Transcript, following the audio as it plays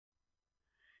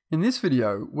In this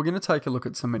video, we're going to take a look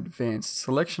at some advanced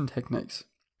selection techniques.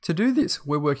 To do this,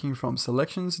 we're working from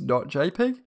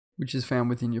selections.jpg, which is found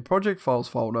within your project files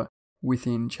folder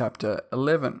within chapter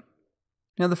 11.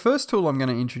 Now the first tool I'm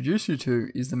going to introduce you to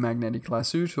is the magnetic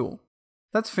lasso tool.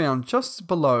 That's found just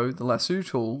below the lasso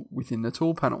tool within the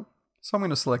tool panel. So I'm going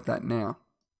to select that now.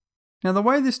 Now the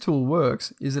way this tool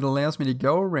works is it allows me to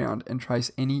go around and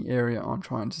trace any area I'm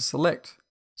trying to select.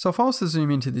 So if I was to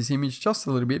zoom into this image just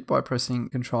a little bit by pressing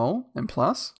Ctrl and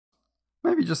plus,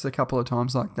 maybe just a couple of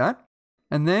times like that,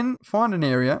 and then find an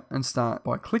area and start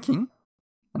by clicking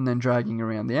and then dragging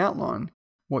around the outline,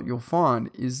 what you'll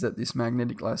find is that this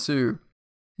magnetic lasso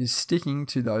is sticking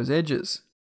to those edges.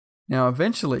 Now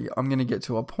eventually I'm going to get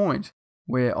to a point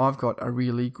where I've got a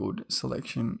really good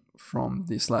selection from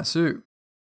this lasso.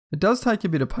 It does take a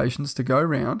bit of patience to go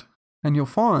around, and you'll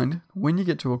find when you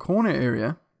get to a corner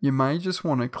area, you may just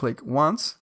want to click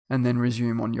once and then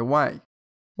resume on your way.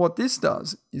 What this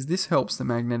does is this helps the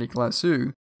magnetic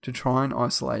lasso to try and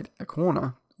isolate a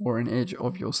corner or an edge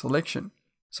of your selection.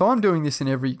 So I'm doing this in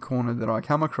every corner that I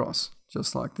come across,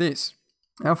 just like this.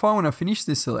 Now if I want to finish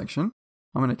this selection,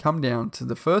 I'm going to come down to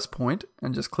the first point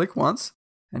and just click once,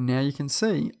 and now you can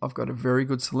see I've got a very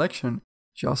good selection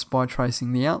just by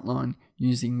tracing the outline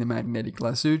using the magnetic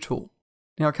lasso tool.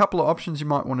 Now a couple of options you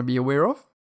might want to be aware of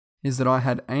is that I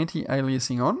had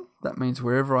anti-aliasing on. That means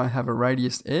wherever I have a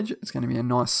radius edge, it's going to be a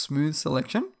nice smooth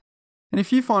selection. And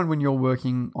if you find when you're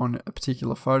working on a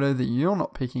particular photo that you're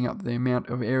not picking up the amount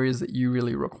of areas that you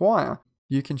really require,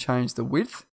 you can change the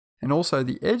width and also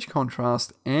the edge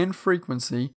contrast and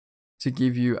frequency to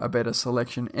give you a better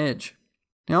selection edge.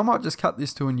 Now I might just cut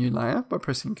this to a new layer by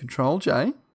pressing Ctrl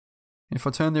J. If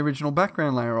I turn the original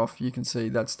background layer off, you can see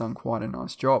that's done quite a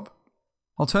nice job.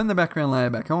 I'll turn the background layer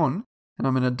back on, and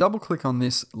I'm going to double click on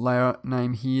this layer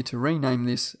name here to rename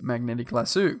this magnetic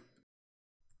lasso.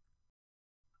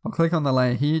 I'll click on the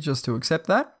layer here just to accept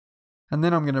that, and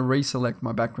then I'm going to reselect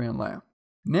my background layer.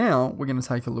 Now we're going to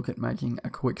take a look at making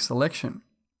a quick selection.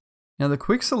 Now the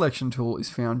quick selection tool is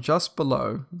found just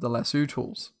below the lasso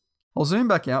tools. I'll zoom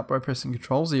back out by pressing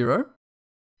Ctrl 0,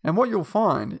 and what you'll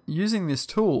find, using this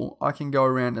tool, I can go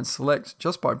around and select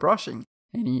just by brushing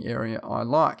any area I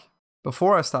like.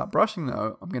 Before I start brushing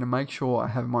though, I'm going to make sure I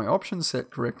have my options set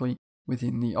correctly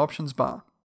within the options bar.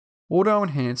 Auto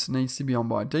Enhance needs to be on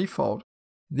by default.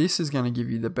 This is going to give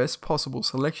you the best possible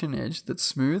selection edge that's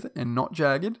smooth and not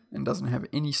jagged and doesn't have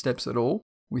any steps at all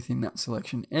within that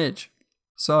selection edge.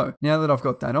 So now that I've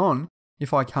got that on,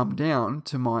 if I come down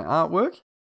to my artwork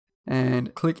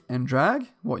and click and drag,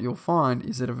 what you'll find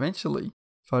is that eventually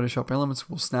Photoshop Elements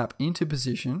will snap into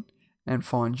position and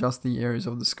find just the areas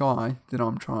of the sky that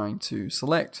I'm trying to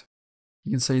select.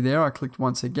 You can see there I clicked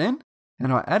once again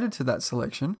and I added to that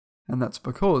selection, and that's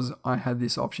because I had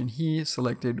this option here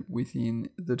selected within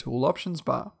the tool options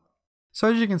bar.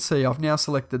 So as you can see, I've now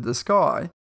selected the sky,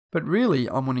 but really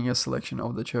I'm wanting a selection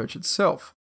of the church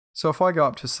itself. So if I go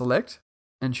up to select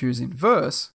and choose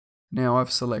inverse, now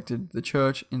I've selected the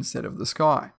church instead of the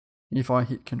sky. If I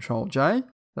hit Ctrl J,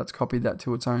 that's copied that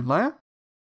to its own layer.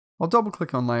 I'll double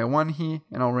click on layer 1 here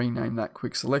and I'll rename that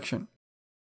quick selection.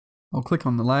 I'll click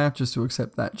on the layer just to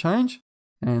accept that change,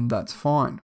 and that's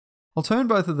fine. I'll turn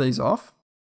both of these off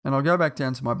and I'll go back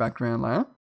down to my background layer.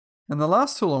 And the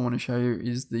last tool I want to show you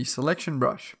is the selection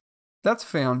brush. That's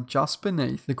found just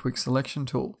beneath the quick selection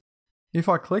tool. If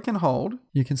I click and hold,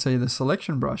 you can see the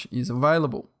selection brush is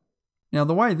available. Now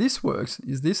the way this works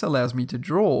is this allows me to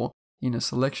draw in a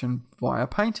selection via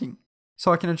painting.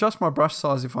 So I can adjust my brush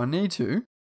size if I need to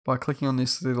by clicking on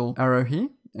this little arrow here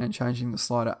and changing the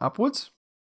slider upwards.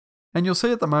 And you'll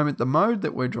see at the moment the mode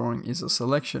that we're drawing is a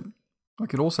selection. I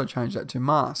could also change that to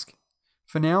mask.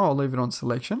 For now I'll leave it on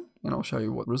selection and I'll show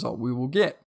you what result we will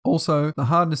get. Also the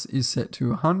hardness is set to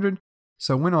 100,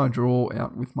 so when I draw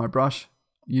out with my brush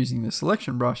using the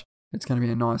selection brush, it's going to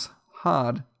be a nice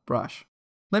hard brush.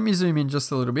 Let me zoom in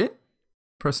just a little bit,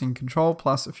 pressing Ctrl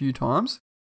plus a few times,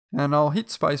 and I'll hit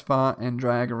spacebar and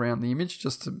drag around the image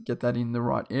just to get that in the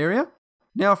right area.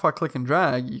 Now if I click and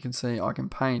drag, you can see I can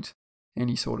paint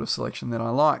any sort of selection that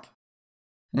I like.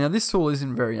 Now this tool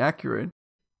isn't very accurate,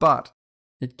 but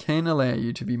it can allow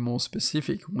you to be more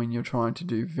specific when you're trying to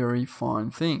do very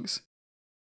fine things.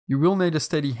 You will need a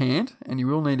steady hand and you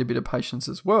will need a bit of patience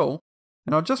as well,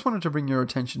 and I just wanted to bring your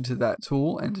attention to that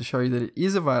tool and to show you that it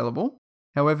is available.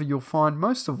 However, you'll find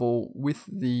most of all with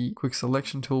the quick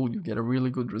selection tool, you'll get a really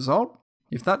good result.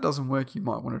 If that doesn't work, you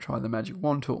might want to try the magic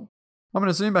wand tool. I'm going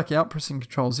to zoom back out, pressing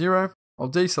Ctrl 0.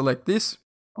 I'll deselect this.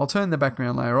 I'll turn the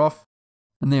background layer off.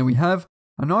 And there we have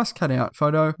a nice cutout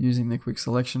photo using the quick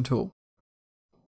selection tool.